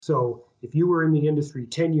So if you were in the industry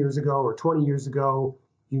 10 years ago or 20 years ago,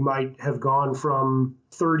 you might have gone from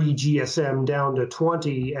 30 GSM down to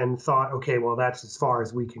 20 and thought, okay, well, that's as far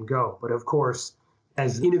as we can go. But of course,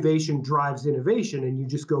 as innovation drives innovation, and you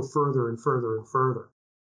just go further and further and further.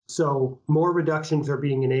 So more reductions are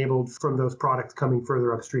being enabled from those products coming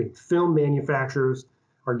further upstream. Film manufacturers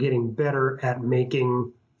are getting better at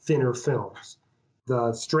making thinner films.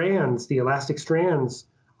 The strands, the elastic strands,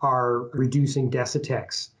 are reducing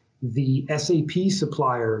Desitex. The SAP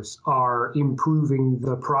suppliers are improving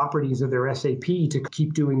the properties of their SAP to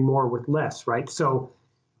keep doing more with less, right? So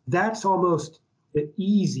that's almost the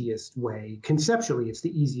easiest way. Conceptually, it's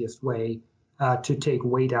the easiest way to take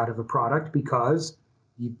weight out of a product, because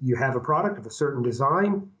you have a product of a certain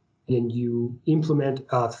design and you implement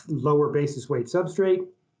a lower basis weight substrate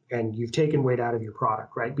and you've taken weight out of your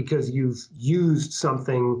product, right? Because you've used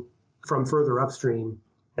something from further upstream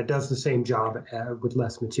that does the same job with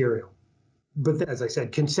less material. But as I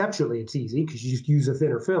said, conceptually, it's easy because you just use a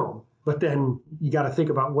thinner film. But then you got to think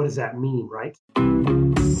about, what does that mean, right?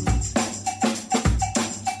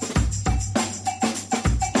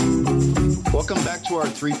 Welcome back to our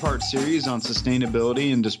three-part series on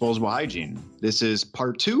sustainability and disposable hygiene. This is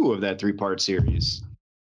part 2 of that three-part series.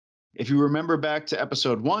 If you remember back to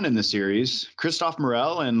episode 1 in the series, Christophe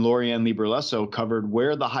Morel and Lauriane Librelesso covered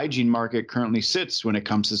where the hygiene market currently sits when it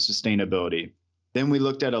comes to sustainability. Then we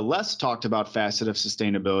looked at a less talked about facet of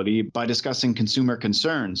sustainability by discussing consumer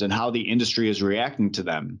concerns and how the industry is reacting to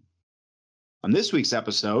them. On this week's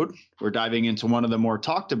episode, we're diving into one of the more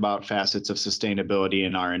talked about facets of sustainability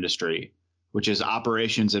in our industry, which is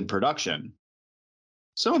operations and production.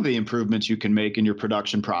 Some of the improvements you can make in your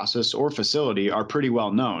production process or facility are pretty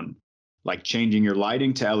well known, like changing your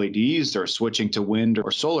lighting to LEDs or switching to wind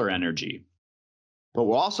or solar energy. But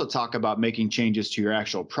we'll also talk about making changes to your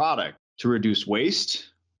actual product to reduce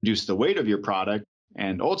waste, reduce the weight of your product,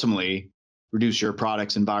 and ultimately reduce your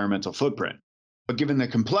product's environmental footprint. But given the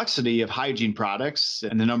complexity of hygiene products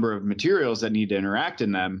and the number of materials that need to interact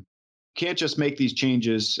in them, you can't just make these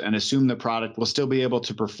changes and assume the product will still be able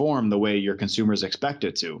to perform the way your consumers expect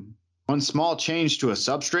it to. One small change to a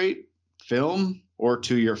substrate, film, or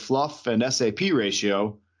to your fluff and SAP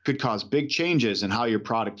ratio could cause big changes in how your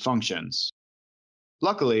product functions.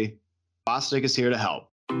 Luckily, Bostik is here to help.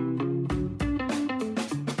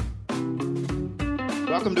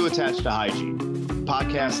 Welcome to Attached to Hygiene, a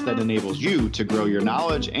podcast that enables you to grow your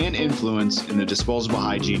knowledge and influence in the disposable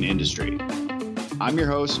hygiene industry. I'm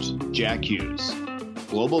your host, Jack Hughes,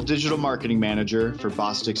 Global Digital Marketing Manager for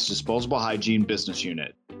Bostik's Disposable Hygiene Business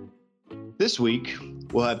Unit. This week,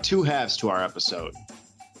 we'll have two halves to our episode.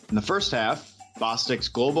 In the first half, Bostik's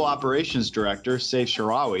Global Operations Director, Saif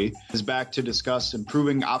Sharawi, is back to discuss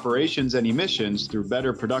improving operations and emissions through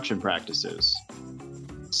better production practices.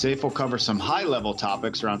 Saif will cover some high-level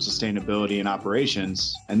topics around sustainability and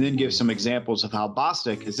operations, and then give some examples of how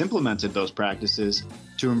Bostik has implemented those practices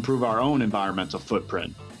to improve our own environmental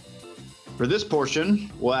footprint. For this portion,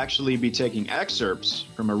 we'll actually be taking excerpts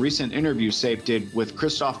from a recent interview Saif did with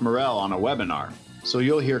Christophe Morel on a webinar, so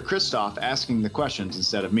you'll hear Christophe asking the questions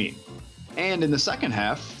instead of me. And in the second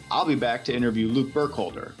half, I'll be back to interview Luke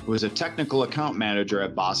Burkholder, who is a technical account manager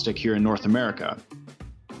at Bostik here in North America.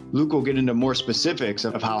 Luke will get into more specifics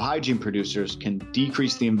of how hygiene producers can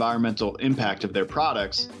decrease the environmental impact of their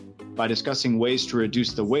products by discussing ways to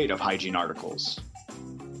reduce the weight of hygiene articles.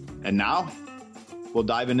 And now, we'll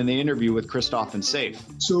dive into the interview with Christophe and Saif.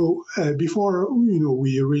 So before we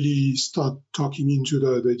really start talking into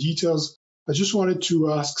the details, I just wanted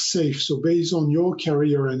to ask Saif, so based on your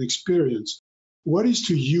career and experience, what is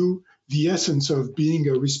to you the essence of being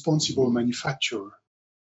a responsible manufacturer?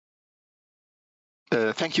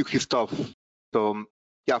 Thank you, Christophe. So,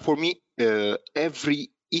 for me,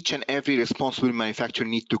 each and every responsible manufacturer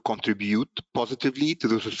needs to contribute positively to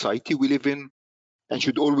the society we live in and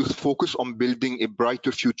should always focus on building a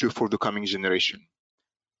brighter future for the coming generation.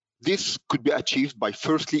 This could be achieved by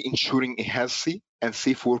firstly ensuring a healthy and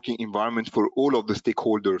safe working environment for all of the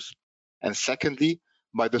stakeholders, and secondly,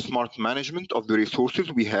 by the smart management of the resources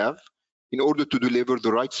we have in order to deliver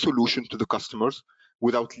the right solution to the customers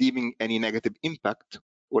without leaving any negative impact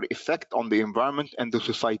or effect on the environment and the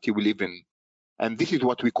society we live in. And this is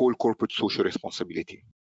what we call corporate social responsibility.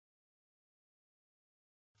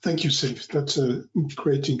 Thank you, Saif. That's a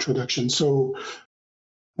great introduction. So,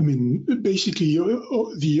 basically,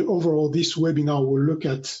 this webinar will look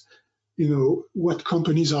at, what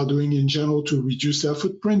companies are doing in general to reduce their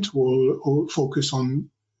footprint. We'll focus on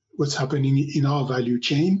what's happening in our value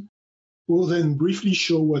chain. We'll then briefly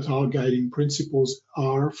show what our guiding principles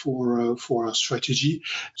are for our strategy.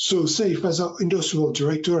 So, Saif, as our industrial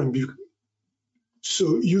director,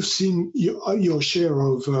 so you've seen your share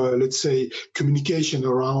of, let's say, communication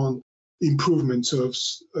around improvements of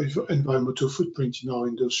environmental footprint in our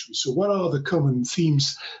industry. So what are the common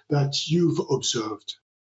themes that you've observed?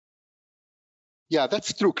 Yeah,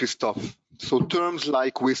 that's true, Christophe. So terms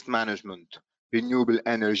like waste management, renewable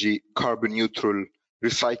energy, carbon neutral,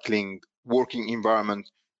 recycling, working environment,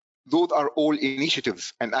 those are all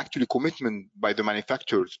initiatives and actually commitment by the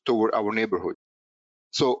manufacturers toward our neighborhood.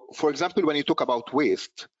 So, for example, when you talk about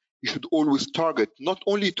waste, you should always target not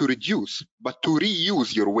only to reduce, but to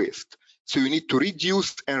reuse your waste. So you need to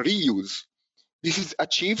reduce and reuse. This is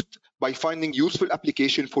achieved by finding useful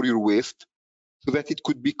application for your waste so that it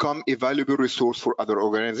could become a valuable resource for other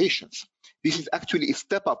organizations. This is actually a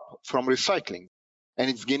step up from recycling, and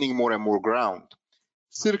it's gaining more and more ground.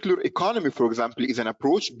 Circular economy, for example, is an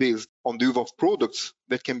approach based on the use of products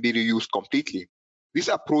that can be reused completely. This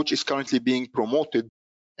approach is currently being promoted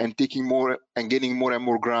and taking more and gaining more and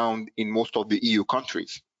more ground in most of the EU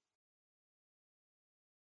countries.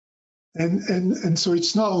 And so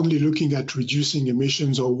it's not only looking at reducing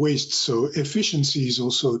emissions or waste, so efficiency is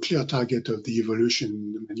also a clear target of the evolution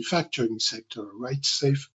in the manufacturing sector, right,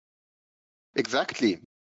 Saif? Exactly.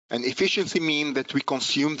 And efficiency means that we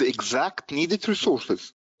consume the exact needed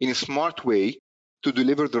resources in a smart way to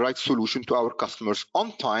deliver the right solution to our customers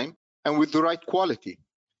on time and with the right quality.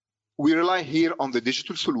 We rely here on the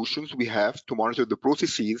digital solutions we have to monitor the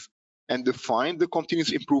processes and define the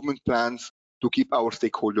continuous improvement plans to keep our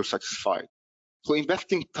stakeholders satisfied. So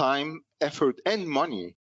investing time, effort, and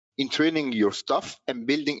money in training your staff and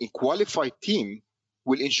building a qualified team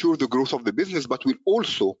will ensure the growth of the business, but will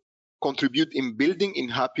also contribute in building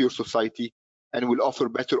a happier society and will offer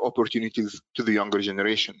better opportunities to the younger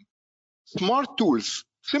generation. Smart tools,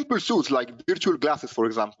 simple tools like virtual glasses, for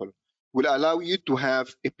example, will allow you to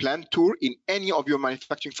have a planned tour in any of your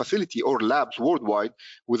manufacturing facility or labs worldwide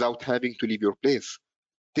without having to leave your place.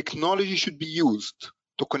 Technology should be used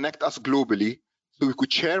to connect us globally so we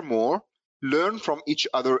could share more, learn from each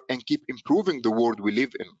other, and keep improving the world we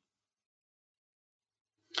live in.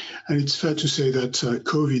 And it's fair to say that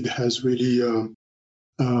COVID has really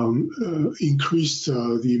increased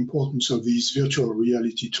the importance of these virtual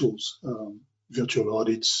reality tools, virtual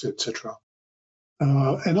audits, etc.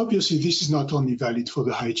 And obviously, this is not only valid for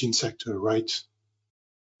the hygiene sector, right?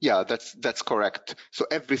 Yeah, that's correct. So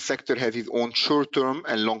every sector has its own short-term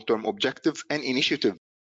and long-term objectives and initiatives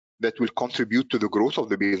that will contribute to the growth of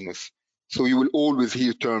the business. So you will always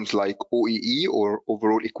hear terms like OEE, or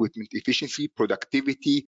overall equipment efficiency,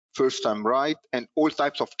 productivity, first time right, and all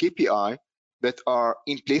types of KPI that are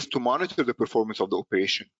in place to monitor the performance of the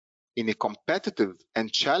operation. In a competitive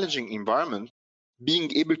and challenging environment,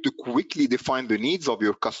 being able to quickly define the needs of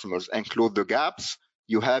your customers and close the gaps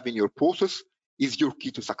you have in your process is your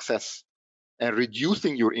key to success. And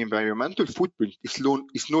reducing your environmental footprint is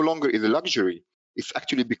no longer a luxury. It's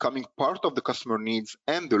actually becoming part of the customer needs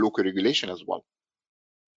and the local regulation as well.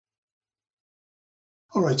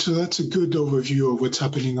 All right, so that's a good overview of what's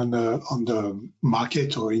happening on the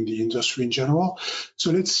market or in the industry in general.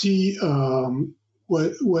 So let's see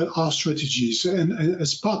what our strategies, and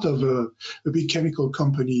as part of a big chemical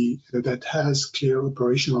company that has clear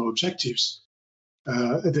operational objectives,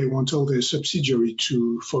 they want all their subsidiary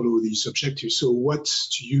to follow these objectives. So what,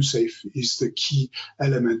 to you, Saif, is the key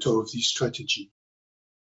element of this strategy?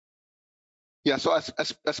 Yeah, so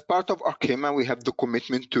as part of Arkema, we have the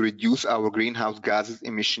commitment to reduce our greenhouse gases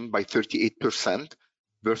emission by 38%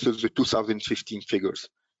 versus the 2015 figures.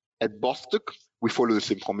 At Bostock, we follow the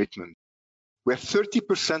same commitment. We have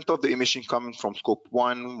 30% of the emission coming from Scope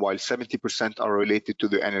 1, while 70% are related to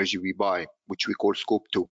the energy we buy, which we call Scope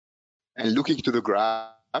 2. And looking to the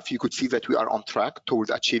graph, you could see that we are on track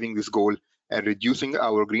towards achieving this goal and reducing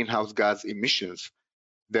our greenhouse gas emissions,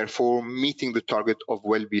 therefore meeting the target of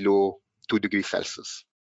well below 2 degrees Celsius.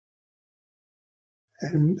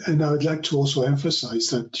 And I would like to also emphasize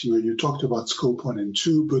that you talked about Scope 1 and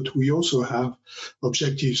 2, but we also have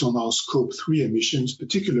objectives on our Scope 3 emissions,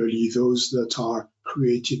 particularly those that are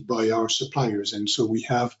created by our suppliers. And so we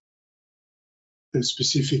have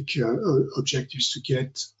specific objectives to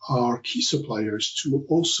get our key suppliers to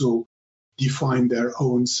also define their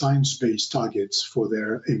own science-based targets for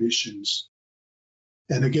their emissions.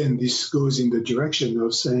 And again, this goes in the direction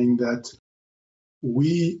of saying that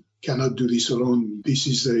we cannot do this alone. This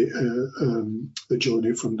is a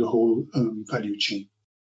journey from the whole value chain.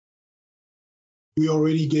 We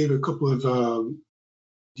already gave a couple of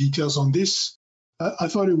details on this. I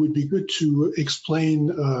thought it would be good to explain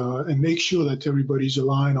and make sure that everybody's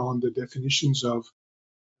aligned on the definitions of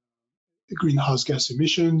greenhouse gas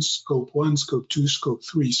emissions, Scope 1, Scope 2, Scope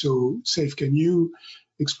 3. So, Saif, can you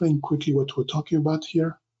explain quickly what we're talking about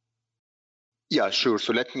here? Yeah, sure.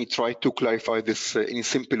 So let me try to clarify this in a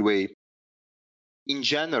simple way. In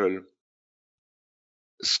general,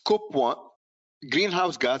 Scope 1,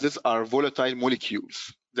 greenhouse gases are volatile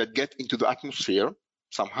molecules that get into the atmosphere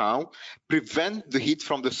somehow, prevent the heat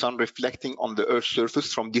from the sun reflecting on the Earth's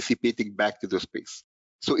surface from dissipating back to the space.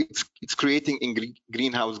 So it's creating a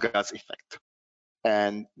greenhouse gas effect.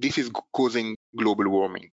 And this is causing global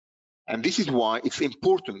warming. And this is why it's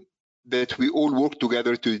important that we all work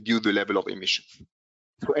together to reduce the level of emissions.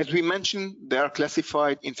 So as we mentioned, they are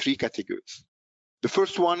classified in three categories. The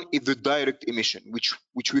first one is the direct emission,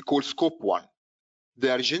 which we call Scope 1. They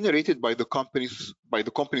are generated by the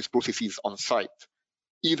company's processes on site,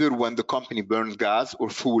 either when the company burns gas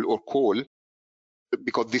or fuel or coal,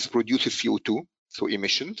 because this produces CO2, so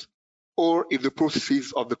emissions, or if the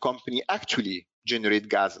processes of the company actually generate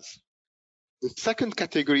gases. The second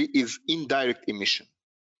category is indirect emission,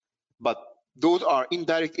 but those are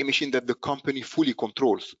indirect emissions that the company fully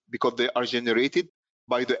controls because they are generated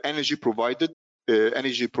by the energy providers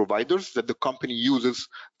that the company uses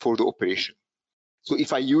for the operation. So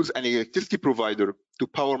if I use an electricity provider to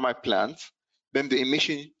power my plants, then the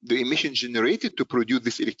emission generated to produce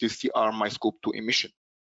this electricity are my Scope 2 emission.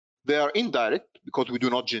 They are indirect because we do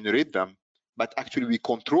not generate them, but actually we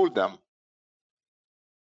control them.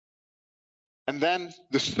 And then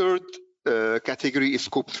the third category is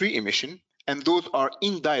Scope 3 emission, and those are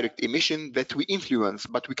indirect emissions that we influence,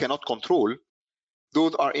 but we cannot control.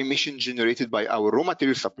 Those are emissions generated by our raw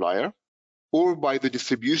material supplier or by the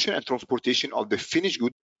distribution and transportation of the finished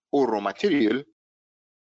good or raw material,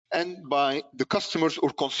 and by the customers or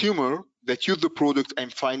consumer that use the product,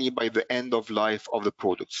 and finally by the end of life of the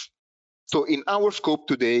products. So in our scope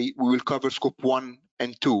today, we will cover Scope 1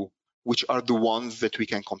 and 2, which are the ones that we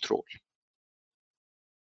can control.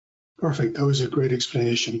 Perfect. That was a great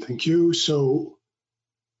explanation. Thank you. So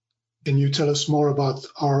can you tell us more about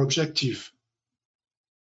our objective?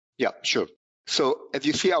 Yeah, sure. So as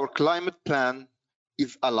you see, our climate plan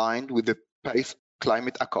is aligned with the Paris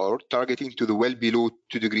Climate Accord, targeting to the well below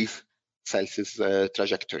 2 degrees Celsius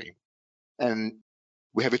trajectory. And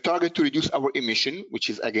we have a target to reduce our emission, which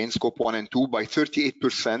is again Scope 1 and 2, by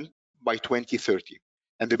 38% by 2030.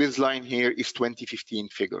 And the baseline here is 2015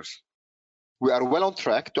 figures. We are well on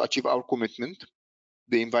track to achieve our commitment.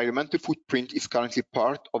 The environmental footprint is currently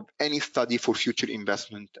part of any study for future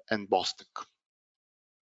investment and Boston.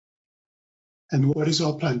 And what is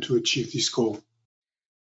our plan to achieve this goal?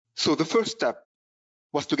 So the first step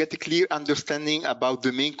was to get a clear understanding about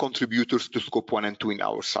the main contributors to Scope 1 and 2 in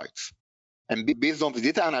our sites. And based on the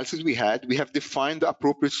data analysis we have defined the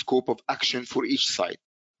appropriate scope of action for each site,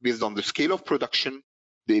 based on the scale of production,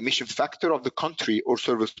 the emission factor of the country or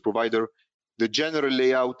service provider, the general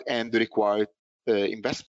layout, and the required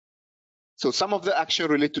investment. So some of the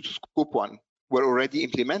action related to Scope 1 were already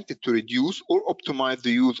implemented to reduce or optimize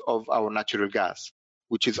the use of our natural gas,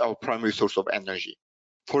 which is our primary source of energy.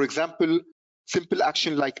 For example, simple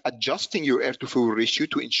action like adjusting your air-to-fuel ratio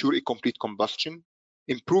to ensure a complete combustion,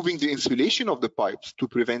 improving the insulation of the pipes to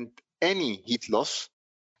prevent any heat loss,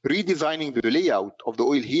 redesigning the layout of the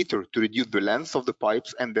oil heater to reduce the length of the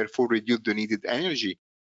pipes and therefore reduce the needed energy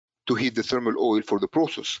to heat the thermal oil for the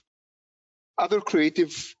process. Other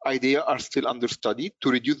creative ideas are still under study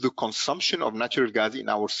to reduce the consumption of natural gas in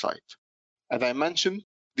our site. As I mentioned,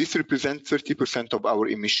 this represents 30% of our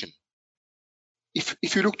emission.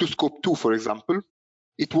 If you look to Scope 2, for example,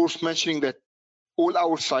 it's worth mentioning that all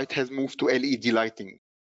our site has moved to LED lighting.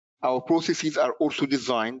 Our processes are also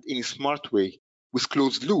designed in a smart way with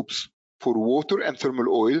closed loops for water and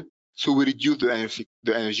thermal oil, so we reduce the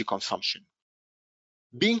energy consumption.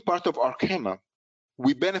 Being part of Arkema,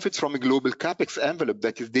 we benefit from a global CapEx envelope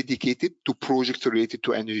that is dedicated to projects related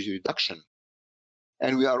to energy reduction.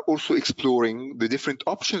 And we are also exploring the different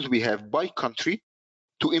options we have by country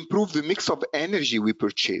to improve the mix of energy we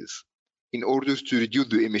purchase in order to reduce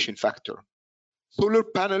the emission factor. Solar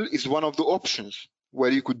panel is one of the options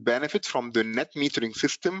where you could benefit from the net metering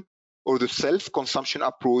system or the self-consumption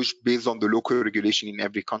approach based on the local regulation in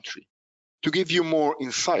every country. To give you more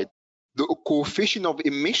insight, the coefficient of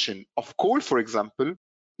emission of coal, for example,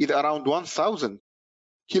 is around 1,000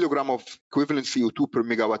 kilogram of equivalent CO2 per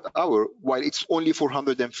megawatt hour, while it's only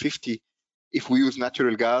 450 if we use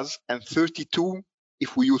natural gas and 32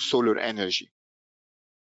 if we use solar energy.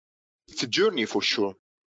 It's a journey for sure,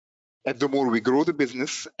 And the more we grow the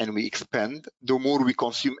business and we expand, the more we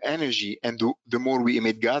consume energy and the more we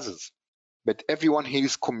emit gases. But everyone here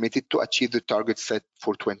is committed to achieve the target set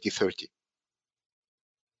for 2030.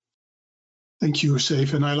 Thank you,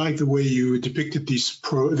 Saif. And I like the way you depicted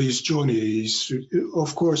these journeys.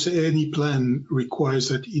 Of course, any plan requires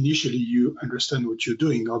that initially you understand what you're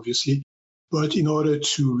doing, obviously. But in order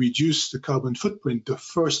to reduce the carbon footprint, the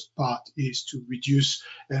first part is to reduce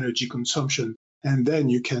energy consumption. And then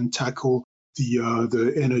you can tackle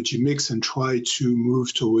the energy mix and try to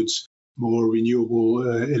move towards more renewable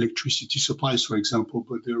electricity supplies, for example.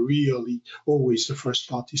 But really always the first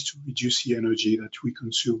part is to reduce the energy that we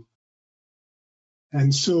consume.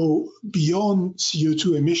 And so beyond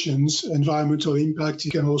CO2 emissions, environmental impact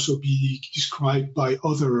can also be described by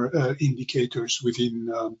other indicators within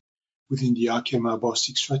the Arkema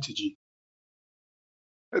Bostik strategy.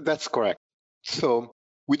 That's correct. So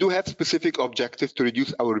we do have specific objectives to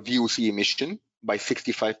reduce our VOC emission by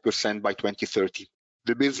 65% by 2030.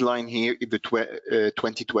 The baseline here is the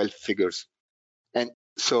 2012 figures. And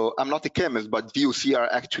so I'm not a chemist, but VOC are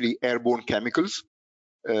actually airborne chemicals.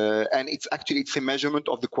 And it's a measurement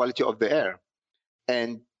of the quality of the air.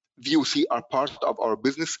 And VOC are part of our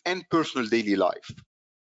business and personal daily life.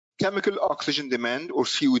 Chemical oxygen demand, or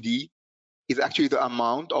COD, is actually the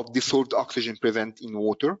amount of dissolved oxygen present in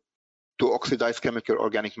water to oxidize chemical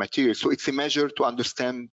organic materials. So it's a measure to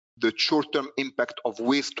understand the short-term impact of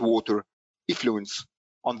wastewater effluents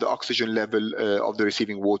on the oxygen level of the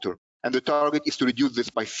receiving water. And the target is to reduce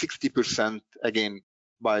this by 60% again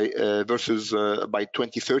by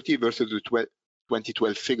 2030 versus the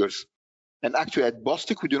 2012 figures. And actually at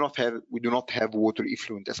Bostik, we do not have water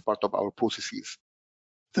effluent as part of our processes.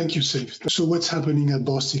 Thank you, Saif. So what's happening at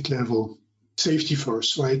Bostik level? Safety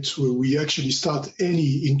first, right? So we actually start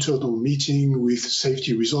any internal meeting with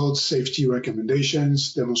safety results, safety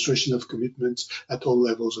recommendations, demonstration of commitment at all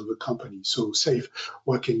levels of the company. So Saif,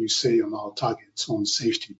 what can you say on our targets on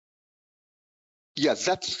safety? Yes,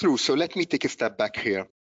 that's true. So let me take a step back here.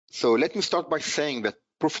 So let me start by saying that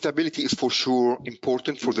profitability is for sure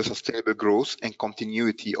important for the sustainable growth and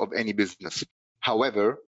continuity of any business.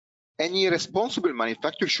 However, any responsible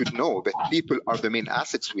manufacturer should know that people are the main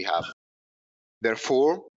assets we have.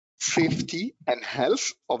 Therefore, safety and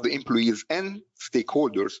health of the employees and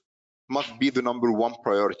stakeholders must be the number one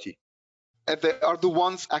priority. And they are the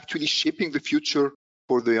ones actually shaping the future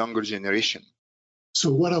for the younger generation.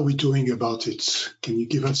 So what are we doing about it? Can you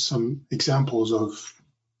give us some examples of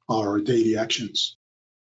our daily actions?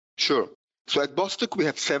 Sure. So at Bostik, we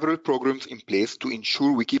have several programs in place to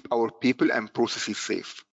ensure we keep our people and processes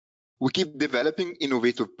safe. We keep developing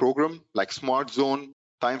innovative programs like Smart Zone,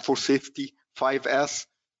 Time for Safety, 5S,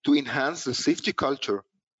 to enhance the safety culture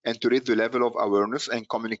and to raise the level of awareness and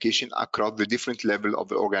communication across the different levels of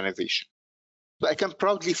the organization. So I can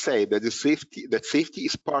proudly say that safety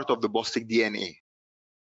is part of the Bostik DNA.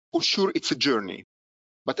 For sure, it's a journey,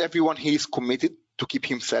 but everyone here is committed to keep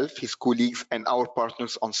himself, his colleagues, and our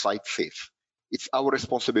partners on site safe. It's our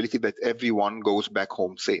responsibility that everyone goes back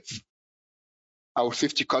home safe. Our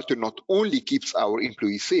safety culture not only keeps our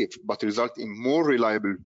employees safe, but results in more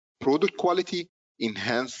reliable product quality,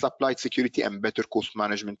 enhanced supply security, and better cost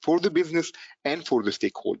management for the business and for the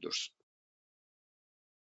stakeholders.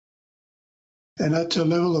 And at a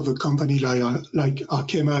level of a company like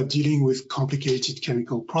Arkema dealing with complicated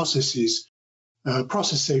chemical processes,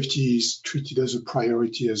 process safety is treated as a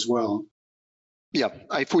priority as well. Yeah,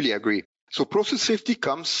 I fully agree. So process safety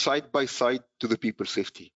comes side by side to the people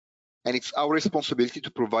safety. And it's our responsibility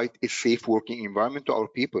to provide a safe working environment to our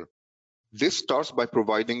people. This starts by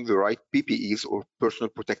providing the right PPEs or personal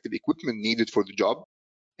protective equipment needed for the job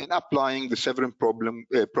and applying the several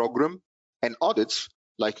program and audits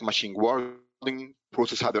like machine guarding,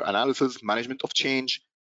 process hazard analysis, management of change.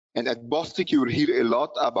 And at Bostik, you will hear a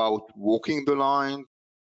lot about walking the line,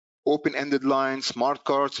 open-ended lines, smart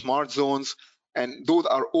cards, smart zones, and those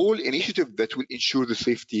are all initiatives that will ensure the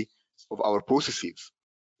safety of our processes.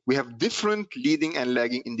 We have different leading and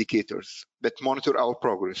lagging indicators that monitor our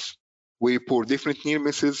progress. We report different near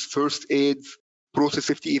misses, first aids, process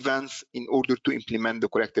safety events in order to implement the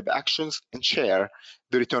corrective actions and share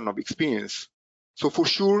the return of experience. So for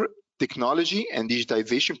sure, technology and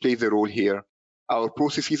digitization plays a role here. Our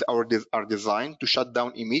processes are designed to shut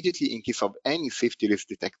down immediately in case of any safety risk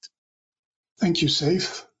detected. Thank you,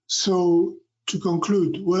 Saif. So to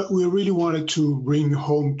conclude, what we really wanted to bring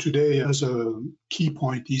home today as a key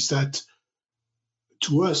point is that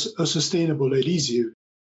to us, a sustainable adhesive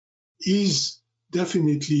is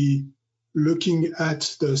definitely looking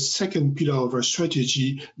at the second pillar of our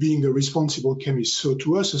strategy being a responsible chemist. So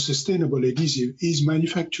to us, a sustainable adhesive is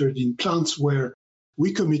manufactured in plants where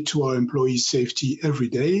we commit to our employees' safety every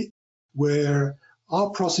day, where our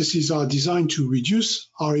processes are designed to reduce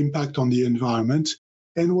our impact on the environment,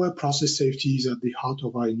 and where process safety is at the heart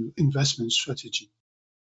of our investment strategy.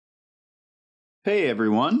 Hey,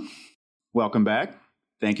 everyone. Welcome back.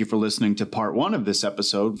 Thank you for listening to part one of this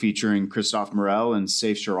episode featuring Christophe Morel and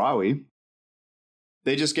Saif Sharawi.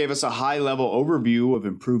 They just gave us a high-level overview of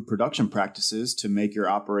improved production practices to make your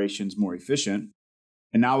operations more efficient.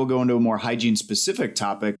 And now we'll go into a more hygiene-specific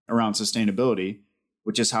topic around sustainability,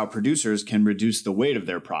 which is how producers can reduce the weight of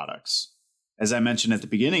their products. As I mentioned at the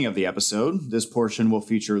beginning of the episode, this portion will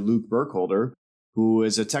feature Luke Burkholder, who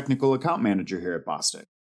is a technical account manager here at Bostik.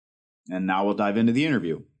 And now we'll dive into the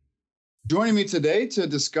interview. Joining me today to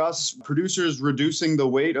discuss producers reducing the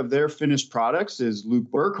weight of their finished products is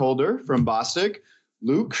Luke Burkholder from Bostik.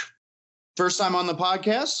 Luke, first time on the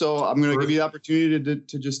podcast, so I'm going to give you the opportunity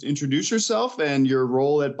to just introduce yourself and your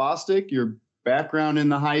role at Bostik, your background in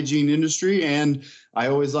the hygiene industry, and I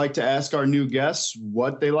always like to ask our new guests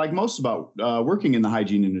what they like most about working in the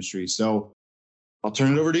hygiene industry. So I'll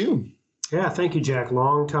turn it over to you. Yeah, thank you, Jack.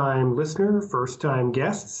 Long-time listener, first-time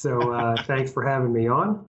guest, so thanks for having me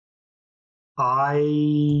on.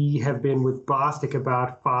 I have been with Bostik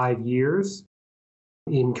about 5 years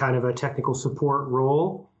in kind of a technical support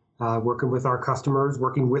role, working with our customers,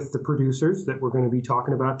 working with the producers that we're going to be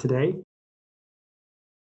talking about today.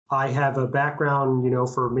 I have a background,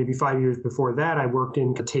 for maybe 5 years before that, I worked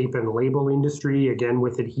in the tape and label industry, again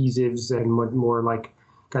with adhesives and more like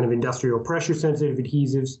kind of industrial pressure-sensitive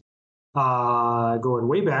adhesives. Going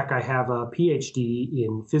way back, I have a PhD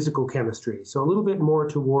in physical chemistry, so a little bit more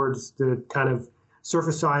towards the kind of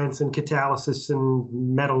surface science and catalysis and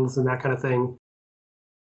metals and that kind of thing.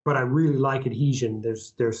 But I really like adhesion.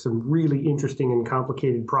 There's some really interesting and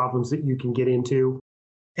complicated problems that you can get into.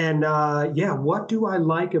 And what do I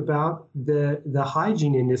like about the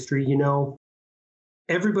hygiene industry?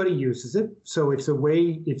 Everybody uses it, so it's a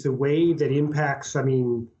way that impacts.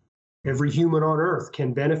 Every human on earth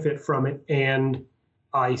can benefit from it, and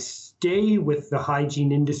I stay with the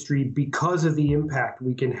hygiene industry because of the impact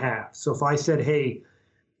we can have. So if I said, "Hey,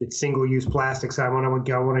 it's single-use plastics. I want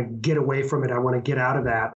to get away from it. I want to get out of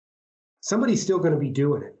that," somebody's still going to be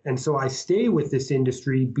doing it. And so I stay with this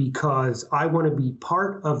industry because I want to be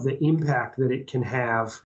part of the impact that it can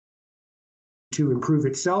have to improve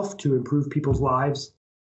itself, to improve people's lives.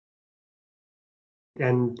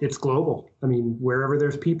 And it's global. Wherever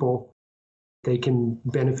there's people, they can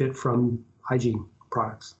benefit from hygiene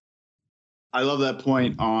products. I love that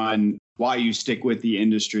point on why you stick with the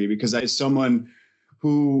industry, because as someone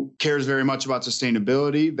who cares very much about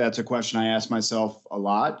sustainability, that's a question I ask myself a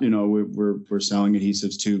lot. We're selling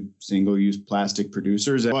adhesives to single-use plastic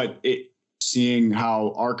producers, but seeing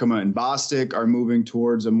how Arkema and Bostik are moving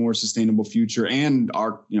towards a more sustainable future, and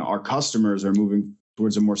our customers are moving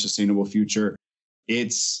towards a more sustainable future,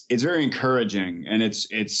 it's very encouraging, and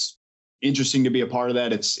it's interesting to be a part of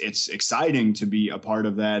that. It's exciting to be a part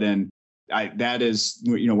of that, and that is,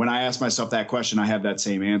 when I ask myself that question, I have that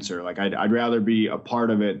same answer. Like I'd rather be a part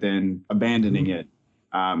of it than abandoning it.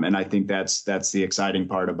 And I think that's the exciting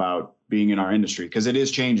part about being in our industry, because it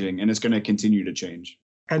is changing and it's going to continue to change.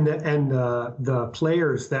 And the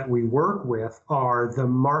players that we work with are the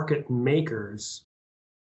market makers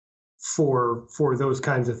for those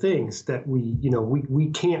kinds of things that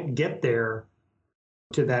we can't get there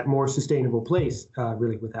to that more sustainable place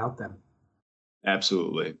really without them.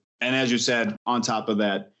 Absolutely. And as you said, on top of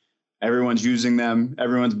that, everyone's using them,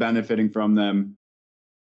 everyone's benefiting from them.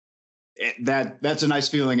 That's a nice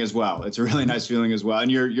feeling as well. It's a really nice feeling as well.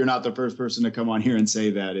 And you're not the first person to come on here and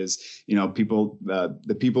say that. People,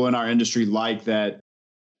 the people in our industry like that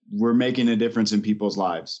we're making a difference in people's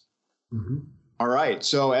lives. Mm-hmm. All right.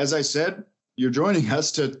 So as I said, you're joining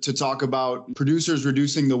us to talk about producers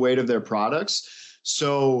reducing the weight of their products.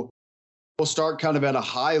 So we'll start kind of at a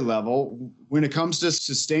high level. When it comes to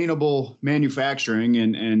sustainable manufacturing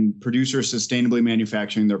and producers sustainably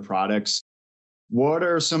manufacturing their products, what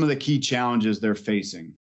are some of the key challenges they're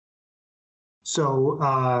facing? So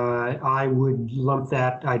I would lump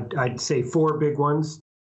that, I'd say 4 big ones.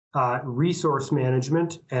 Resource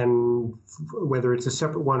management, and whether it's a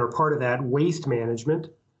separate one or part of that, waste management.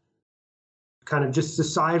 Kind of just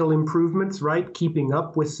societal improvements, right? Keeping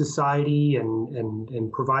up with society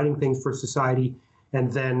and providing things for society,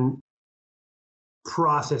 and then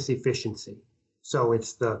process efficiency. So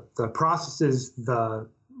it's the processes, the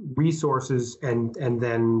resources, and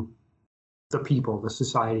then the people, the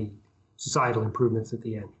societal improvements at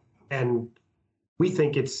the end. And we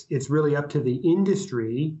think it's really up to the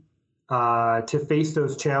industry to face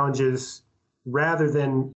those challenges rather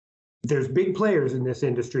than there's big players in this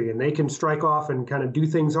industry and they can strike off and kind of do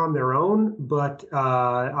things on their own. But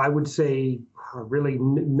I would say really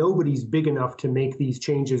nobody's big enough to make these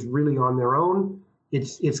changes really on their own.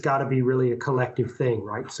 It's got to be really a collective thing,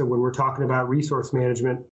 right? So when we're talking about resource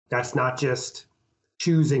management, that's not just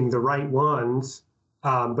choosing the right ones,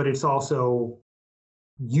 but it's also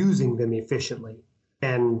using them efficiently.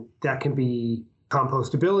 And that can be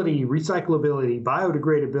compostability, recyclability,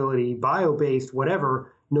 biodegradability, bio-based,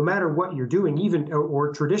 whatever, no matter what you're doing, even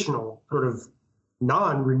or traditional sort of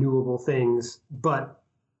non-renewable things. But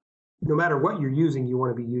no matter what you're using, you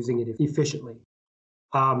want to be using it efficiently.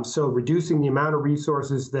 So reducing the amount of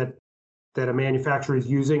resources that a manufacturer is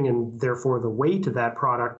using and therefore the weight of that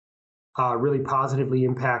product really positively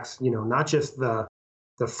impacts, not just the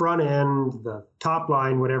front end, the top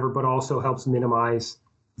line, whatever, but also helps minimize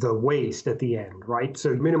the waste at the end, right?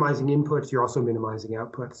 So minimizing inputs, you're also minimizing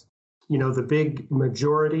outputs. The big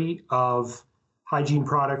majority of hygiene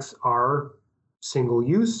products are single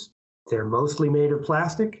use. They're mostly made of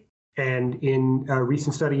plastic. And in a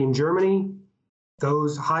recent study in Germany,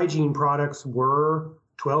 those hygiene products were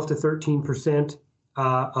 12 to 13%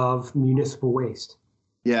 of municipal waste.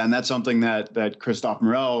 Yeah, and that's something that Christophe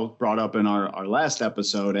Morel brought up in our last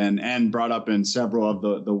episode and brought up in several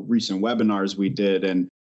of the recent webinars we did. And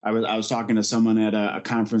I was talking to someone at a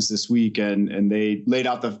conference this week, and they laid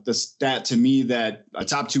out the stat to me that the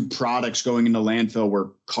top two products going into landfill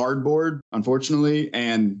were cardboard, unfortunately,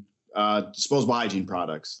 and disposable hygiene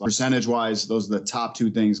products. Percentage-wise, those are the top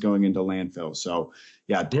two things going into landfill. So,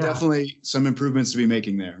 yeah, definitely some improvements to be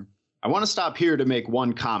making there. I want to stop here to make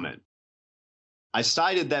one comment. I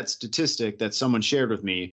cited that statistic that someone shared with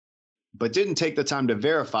me, but didn't take the time to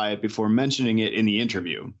verify it before mentioning it in the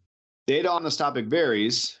interview. Data on this topic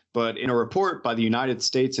varies, but in a report by the United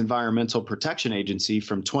States Environmental Protection Agency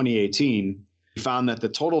from 2018, we found that the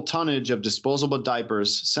total tonnage of disposable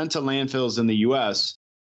diapers sent to landfills in the U.S.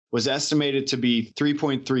 was estimated to be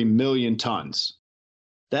 3.3 million tons.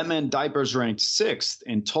 That meant diapers ranked sixth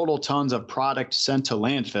in total tons of product sent to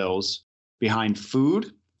landfills, behind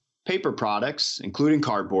food, paper products, including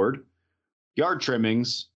cardboard, yard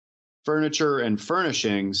trimmings, furniture and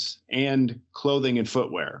furnishings, and clothing and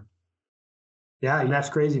footwear. Yeah, and that's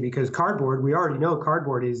crazy because cardboard, we already know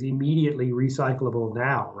cardboard is immediately recyclable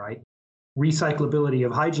now, right? Recyclability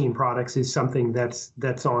of hygiene products is something that's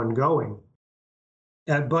ongoing.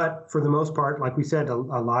 But for the most part, like we said, a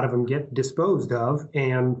lot of them get disposed of.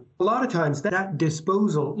 And a lot of times that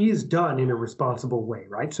disposal is done in a responsible way,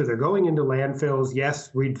 right? So they're going into landfills. Yes,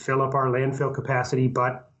 we'd fill up our landfill capacity,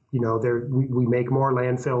 but we make more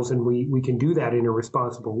landfills and we can do that in a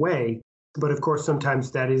responsible way. But of course,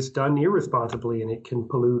 sometimes that is done irresponsibly and it can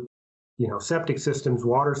pollute, septic systems,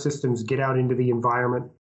 water systems, get out into the environment.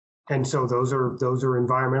 And so those are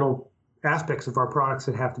environmental aspects of our products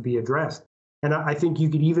that have to be addressed. And I think you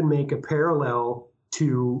could even make a parallel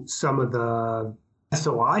to some of the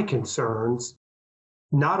SOI concerns,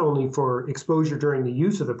 not only for exposure during the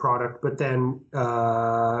use of the product, but then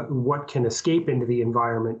what can escape into the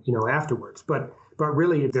environment, afterwards. But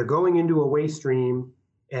really, if they're going into a waste stream,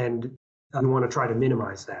 and you want to try to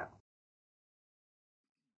minimize that.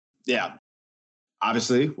 Yeah.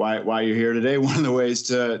 Obviously, why you're here today, one of the ways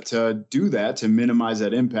to do that, to minimize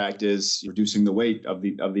that impact, is reducing the weight of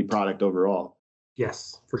the product overall.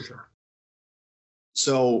 Yes, for sure.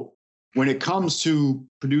 So when it comes to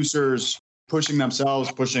producers pushing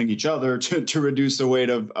themselves, pushing each other to reduce the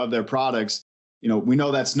weight of their products, we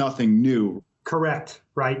know that's nothing new. Correct,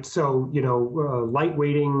 right? So,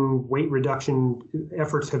 lightweighting, weight reduction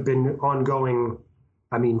efforts have been ongoing,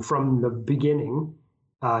 from the beginning.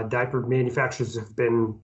 Diaper manufacturers have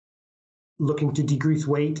been looking to decrease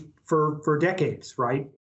weight for decades, right?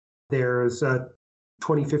 There's a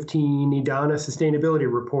 2015 IDANA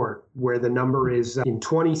sustainability report where the number is in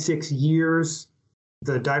 26 years,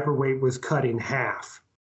 the diaper weight was cut in half.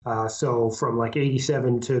 So from like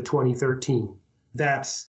 87 to 2013.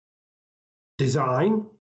 That's design.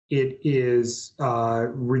 It is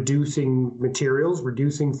reducing materials,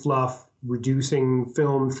 reducing fluff, reducing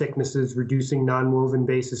film thicknesses, reducing nonwoven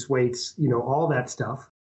basis weights, all that stuff.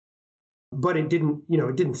 But it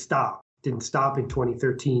didn't stop. It didn't stop in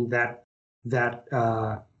 2013. That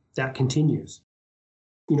continues.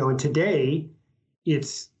 And today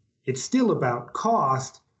it's still about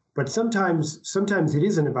cost, but sometimes it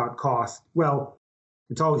isn't about cost. Well,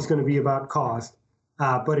 it's always going to be about cost,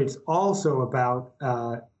 but it's also about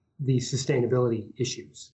the sustainability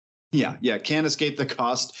issues. Yeah, can't escape the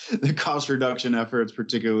cost reduction efforts,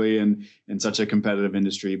 particularly in such a competitive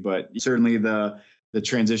industry. But certainly the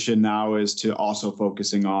transition now is to also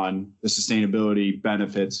focusing on the sustainability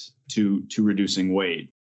benefits to reducing weight.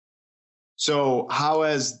 So how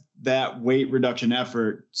has that weight reduction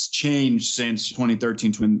effort changed since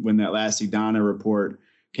 2013 when that last Idana report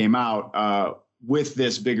came out with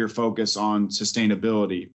this bigger focus on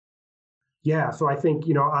sustainability? Yeah, so I think,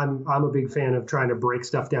 I'm a big fan of trying to break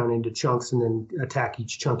stuff down into chunks and then attack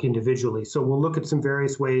each chunk individually. So we'll look at some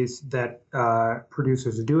various ways that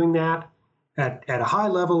producers are doing that at a high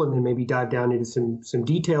level, and then maybe dive down into some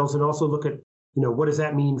details, and also look at, what does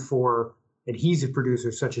that mean for adhesive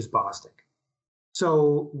producers such as Bostik.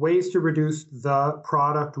 So ways to reduce the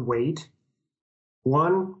product weight: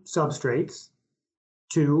 1, substrates;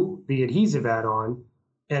 2, the adhesive add-on;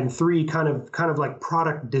 and 3, kind of like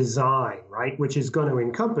product design, right? Which is going to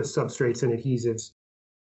encompass substrates and adhesives,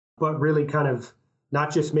 but really kind of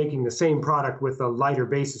not just making the same product with a lighter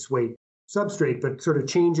basis weight substrate, but sort of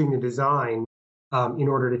changing the design in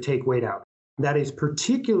order to take weight out. That is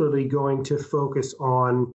particularly going to focus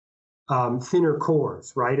on thinner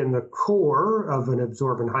cores, right? And the core of an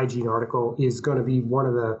absorbent hygiene article is going to be one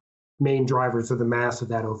of the main drivers of the mass of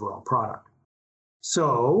that overall product.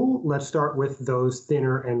 So let's start with those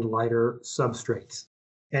thinner and lighter substrates.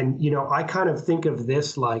 And, I kind of think of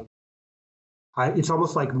this like, it's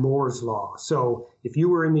almost like Moore's law. So if you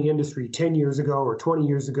were in the industry 10 years ago or 20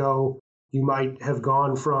 years ago, you might have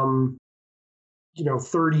gone from,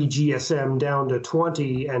 30 GSM down to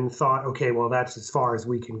 20 and thought, okay, well, that's as far as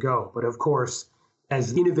we can go. But of course,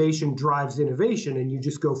 as innovation drives innovation, and you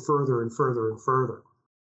just go further and further and further.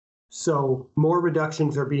 So more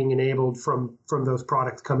reductions are being enabled from those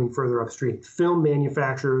products coming further upstream. Film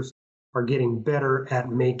manufacturers are getting better at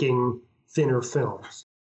making thinner films.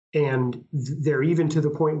 And they're even to the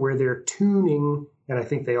point where they're tuning, and I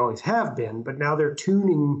think they always have been, but now they're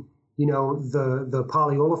tuning, the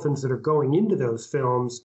polyolefins that are going into those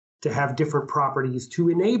films to have different properties to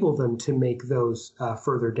enable them to make those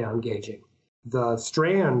further down gauging. The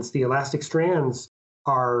strands, the elastic strands,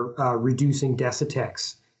 are reducing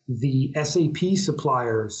Desitex. The SAP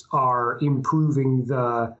suppliers are improving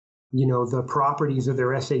the properties of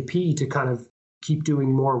their SAP to kind of keep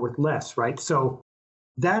doing more with less, right? So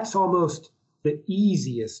that's almost the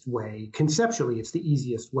easiest way. Conceptually, it's the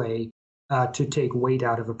easiest way to take weight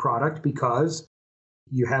out of a product, because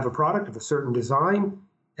you have a product of a certain design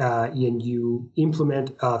and you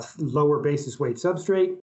implement a lower basis weight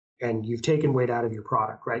substrate, and you've taken weight out of your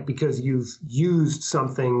product, right? Because you've used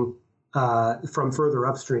something from further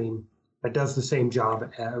upstream that does the same job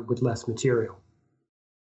with less material.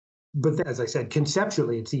 But then, as I said,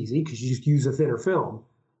 conceptually it's easy because you just use a thinner film.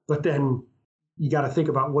 But then you got to think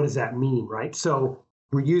about, what does that mean, right? So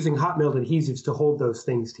we're using hot melt adhesives to hold those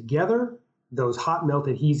things together. Those hot melt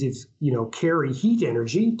adhesives, carry heat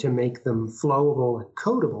energy to make them flowable and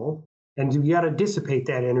coatable. And you got to dissipate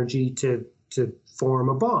that energy to form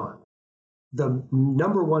a bond. The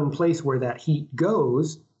number one place where that heat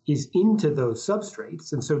goes is into those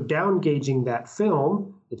substrates. And so down gauging that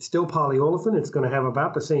film, it's still polyolefin. It's going to have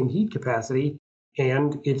about the same heat capacity,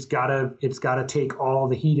 and it's got to take all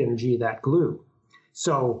the heat energy of that glue.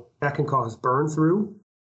 So that can cause burn through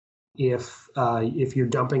if you're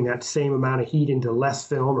dumping that same amount of heat into less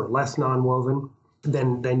film or less nonwoven.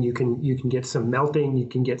 Then you can get some melting. You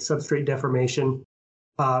can get substrate deformation.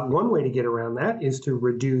 One way to get around that is to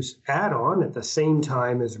reduce add-on at the same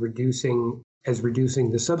time as reducing the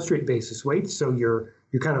substrate basis weight. So you're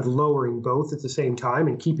kind of lowering both at the same time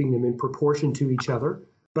and keeping them in proportion to each other.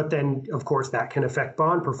 But then, of course, that can affect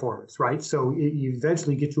bond performance, right? So you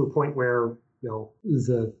eventually get to a point where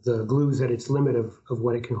the glue's at its limit of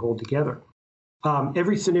what it can hold together.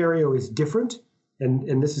 Every scenario is different,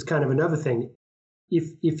 and this is kind of another thing.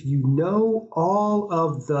 If you know all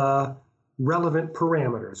of the relevant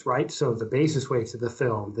parameters, right? So the basis weights of the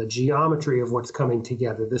film, the geometry of what's coming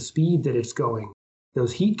together, the speed that it's going,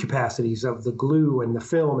 those heat capacities of the glue and the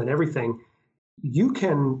film and everything, you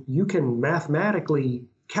can mathematically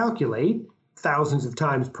calculate thousands of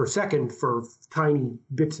times per second for tiny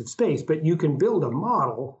bits of space, but you can build a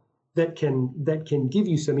model that can give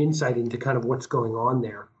you some insight into kind of what's going on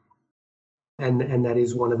there. And that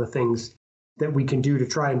is one of the things that we can do to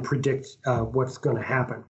try and predict what's going to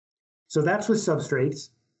happen. So that's with substrates,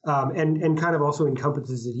 and kind of also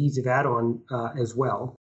encompasses adhesive add-on as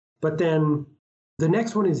well. But then the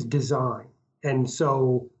next one is design. And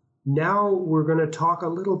so now we're going to talk a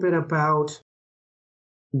little bit about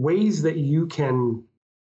ways that you can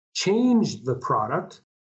change the product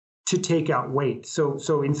to take out weight.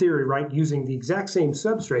 So in theory, right, using the exact same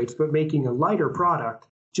substrates, but making a lighter product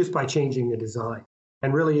just by changing the design.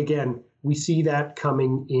 And really, again, we see that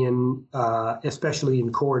coming in, especially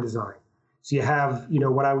in core design. So you have,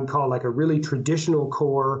 what I would call like a really traditional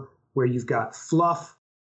core where you've got fluff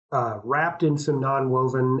wrapped in some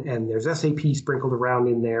nonwoven, and there's SAP sprinkled around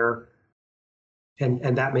in there,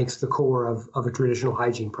 and that makes the core of a traditional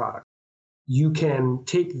hygiene product. You can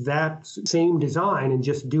take that same design and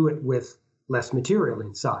just do it with less material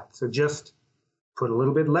inside. So just put a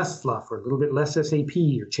little bit less fluff or a little bit less SAP,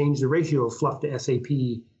 or change the ratio of fluff to SAP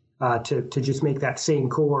to just make that same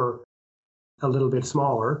core a little bit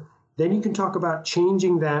smaller. Then you can talk about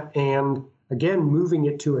changing that and, again, moving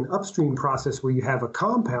it to an upstream process where you have a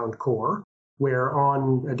compound core, where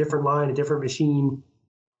on a different line, a different machine,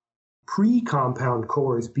 pre-compound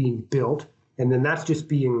core is being built, and then that's just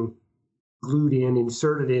being glued in,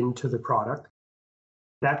 inserted into the product.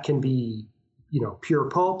 That can be, pure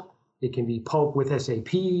pulp. It can be pulp with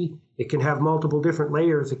SAP. It can have multiple different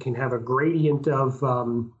layers. It can have a gradient of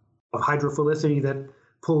hydrophilicity that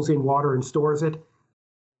pulls in water and stores it.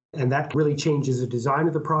 And that really changes the design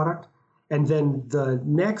of the product. And then the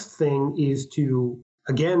next thing is to,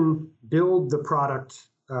 again, build the product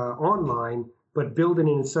online, but build it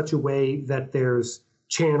in such a way that there's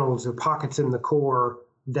channels or pockets in the core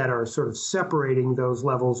that are sort of separating those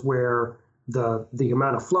levels where the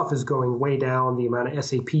amount of fluff is going way down, the amount of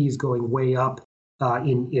SAP is going way up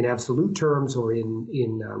in absolute terms or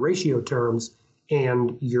in ratio terms,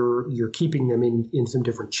 and you're keeping them in some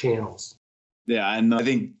different channels. Yeah, and I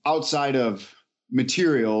think outside of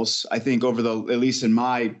materials, I think over at least in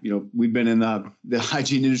my, we've been in the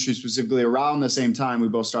hygiene industry specifically around the same time. We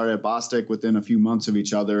both started at Bostik within a few months of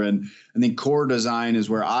each other. And I think core design is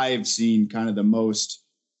where I've seen kind of the most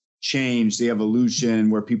change, the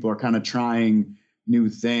evolution, where people are kind of trying new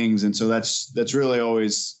things. And so that's really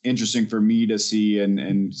always interesting for me to see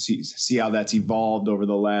and see how that's evolved over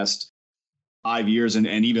the last 5 years and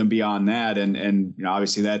even beyond that. And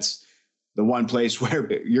obviously that's the one place where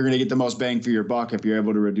you're going to get the most bang for your buck if you're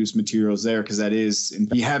able to reduce materials there, because that is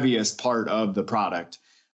the heaviest part of the product,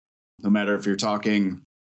 no matter if you're talking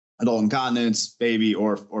adult incontinence, baby,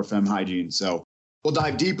 or femme hygiene. So we'll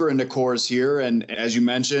dive deeper into cores here. And as you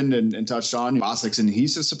mentioned and touched on, Bostik's an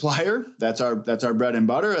adhesive supplier. That's our bread and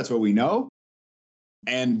butter. That's what we know.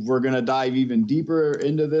 And we're going to dive even deeper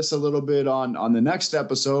into this a little bit on the next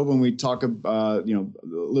episode when we talk a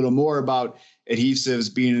little more about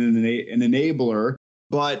adhesives being an enabler.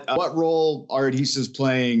 But what role are adhesives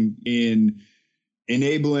playing in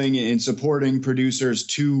enabling and supporting producers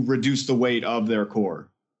to reduce the weight of their core?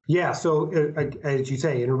 Yeah, so as you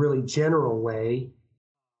say, in a really general way,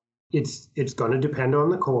 it's going to depend on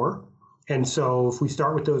the core. And so if we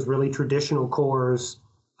start with those really traditional cores,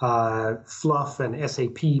 fluff and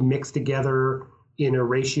SAP mixed together in a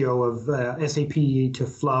ratio of SAP to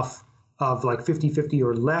fluff of like 50-50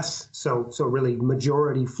 or less, so really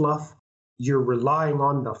majority fluff, you're relying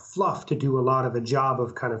on the fluff to do a lot of the job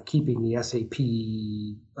of kind of keeping the SAP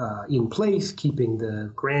in place, keeping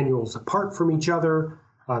the granules apart from each other,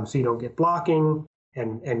 so you don't get blocking,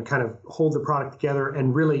 and kind of hold the product together.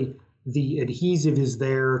 And really the adhesive is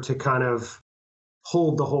there to kind of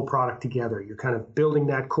hold the whole product together. You're kind of building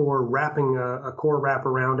that core, wrapping a core wrap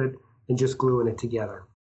around it, and just gluing it together.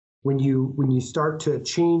 When you start to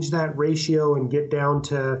change that ratio and get down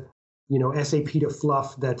to, SAP to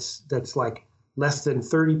fluff, that's like less than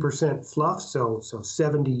 30% fluff, so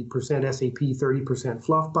 70% SAP, 30%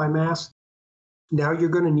 fluff by mass. Now you're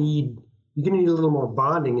going to need a little more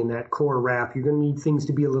bonding in that core wrap. You're going to need things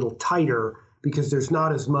to be a little tighter because there's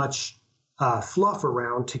not as much fluff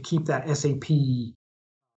around to keep that SAP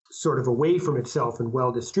sort of away from itself and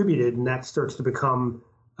well distributed, and that starts to become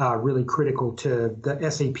really critical to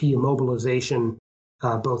the SAP immobilization,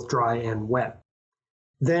 both dry and wet.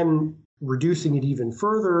 Then reducing it even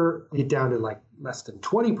further, get down to like less than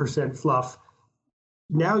 20% fluff.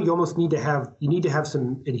 Now you almost need to have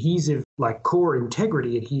some adhesive, like core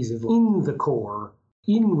integrity adhesive in the core,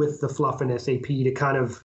 in with the fluff and SAP to kind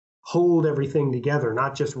of hold everything together,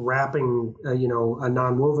 not just wrapping a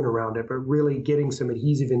nonwoven around it, but really getting some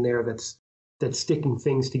adhesive in there that's sticking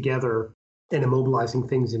things together and immobilizing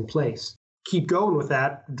things in place. Keep going with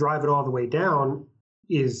that, drive it all the way down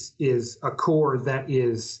is a core that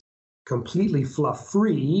is completely fluff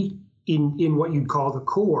free in what you'd call the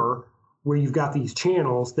core, where you've got these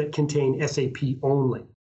channels that contain SAP only.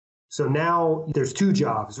 So now there's two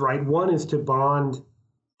jobs, right? One is to bond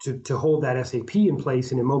to hold that SAP in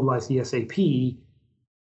place and immobilize the SAP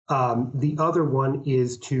The other one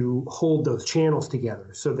is to hold those channels together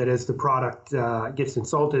so that as the product gets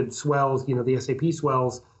insulted, swells, the SAP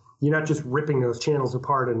swells, you're not just ripping those channels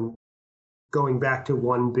apart and going back to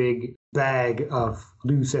one big bag of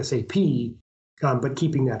loose SAP, but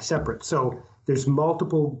keeping that separate. So there's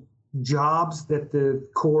multiple jobs that the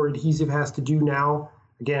core adhesive has to do now.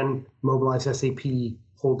 Again, mobilize SAP,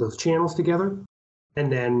 hold those channels together.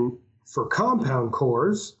 And then for compound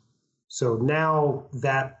cores, so now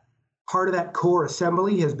that part of that core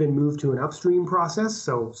assembly has been moved to an upstream process.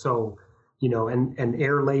 So an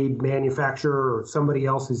air-laid manufacturer or somebody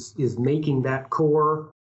else is making that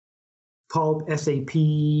core pulp, SAP,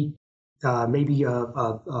 maybe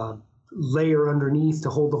a layer underneath to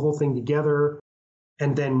hold the whole thing together.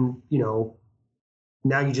 And then,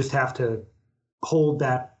 now you just have to hold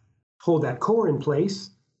that core in place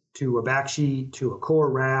to a backsheet, to a core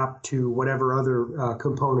wrap, to whatever other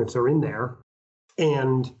components are in there,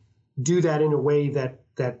 and do that in a way that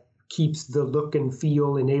keeps the look and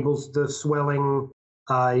feel, enables the swelling,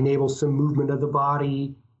 enables some movement of the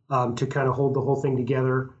body to kind of hold the whole thing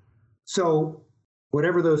together. So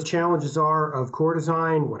whatever those challenges are of core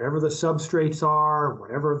design, whatever the substrates are,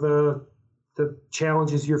 whatever the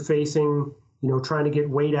challenges you're facing, trying to get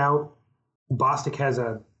weight out, Bostik has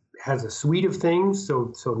a suite of things.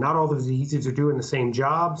 So not all those adhesives are doing the same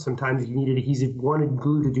job. Sometimes you need one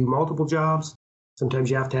glue to do multiple jobs.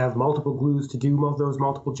 Sometimes you have to have multiple glues to do those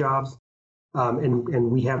multiple jobs.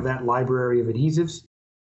 And we have that library of adhesives.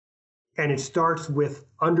 And it starts with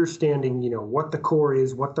understanding, what the core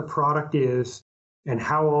is, what the product is, and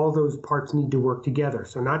how all those parts need to work together.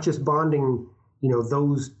 So not just bonding,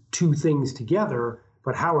 those two things together,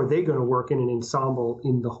 but how are they going to work in an ensemble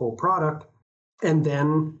in the whole product? And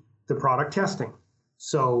then the product testing.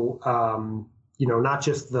 So, not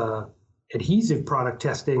just the adhesive product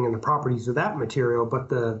testing and the properties of that material, but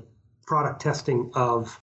the product testing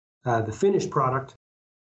of the finished product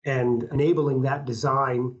and enabling that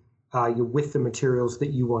design with the materials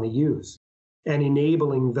that you want to use, and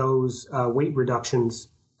enabling those weight reductions,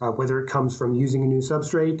 whether it comes from using a new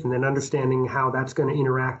substrate and then understanding how that's going to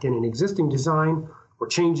interact in an existing design, or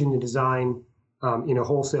changing the design in a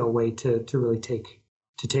wholesale way to really take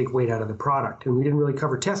weight out of the product. And we didn't really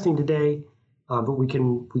cover testing today, but we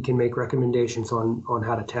can make recommendations on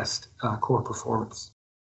how to test core performance.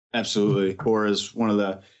 Absolutely. Core is one of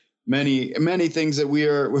the many things that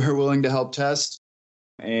we're willing to help test.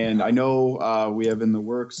 And I know we have in the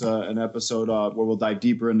works an episode where we'll dive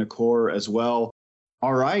deeper into core as well.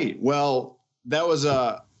 All right. Well, that was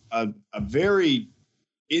a very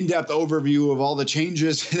in-depth overview of all the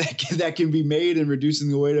changes that can be made in reducing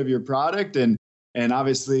the weight of your product. And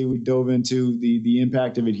obviously we dove into the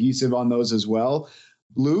impact of adhesive on those as well.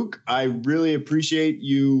 Luke, I really appreciate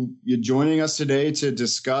you joining us today to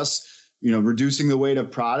discuss, reducing the weight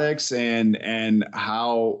of products and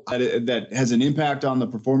how that has an impact on the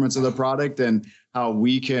performance of the product, and how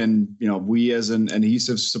we can, we as an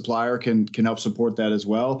adhesive supplier can help support that as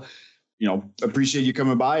well. Appreciate you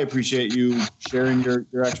coming by. Appreciate you sharing your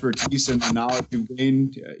expertise and the knowledge you've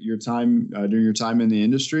gained your time during your time in the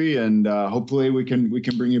industry. And hopefully we can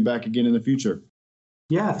bring you back again in the future.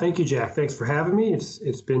 Yeah, thank you, Jack. Thanks for having me.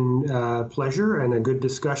 It's been a pleasure and a good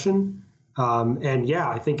discussion. And yeah,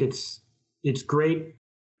 I think it's great.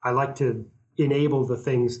 I like to enable the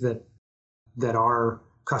things that our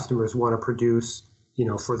customers want to produce,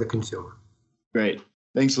 for the consumer. Great.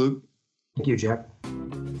 Thanks, Luke. Thank you, Jack.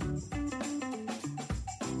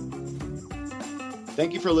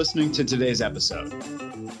 Thank you for listening to today's episode.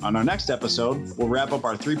 On our next episode, we'll wrap up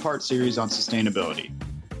our 3-part series on sustainability.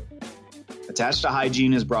 Attached to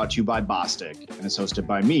Hygiene is brought to you by Bostik and is hosted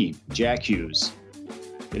by me, Jack Hughes.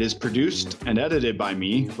 It is produced and edited by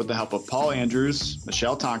me with the help of Paul Andrews,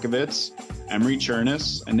 Michelle Tonkovitz, Emery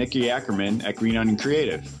Chernis, and Nikki Ackerman at Green Onion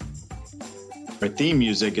Creative. Our theme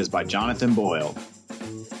music is by Jonathan Boyle.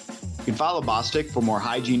 You can follow Bostik for more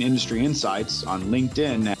hygiene industry insights on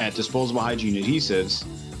LinkedIn at Disposable Hygiene Adhesives,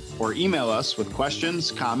 or email us with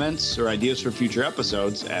questions, comments, or ideas for future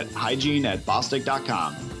episodes at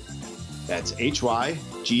hygiene@bostik.com. That's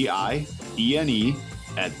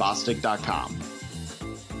HYGIENE@bostik.com.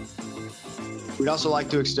 We'd also like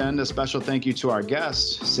to extend a special thank you to our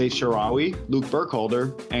guests, Saif Sharawi, Luke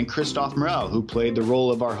Burkholder, and Christophe Morel, who played the role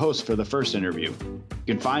of our host for the first interview.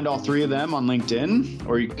 You can find all three of them on LinkedIn,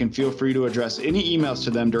 or you can feel free to address any emails to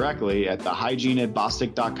them directly at the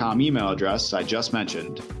hygiene@bostik.com email address I just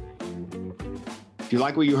mentioned. If you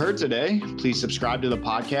like what you heard today, please subscribe to the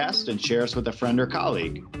podcast and share us with a friend or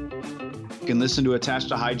colleague. You can listen to Attached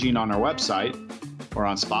to Hygiene on our website or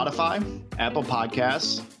on Spotify, Apple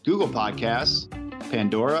Podcasts, Google Podcasts,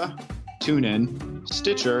 Pandora, TuneIn,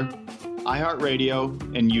 Stitcher, iHeartRadio,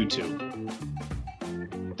 and YouTube.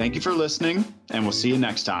 Thank you for listening, and we'll see you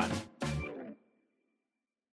next time.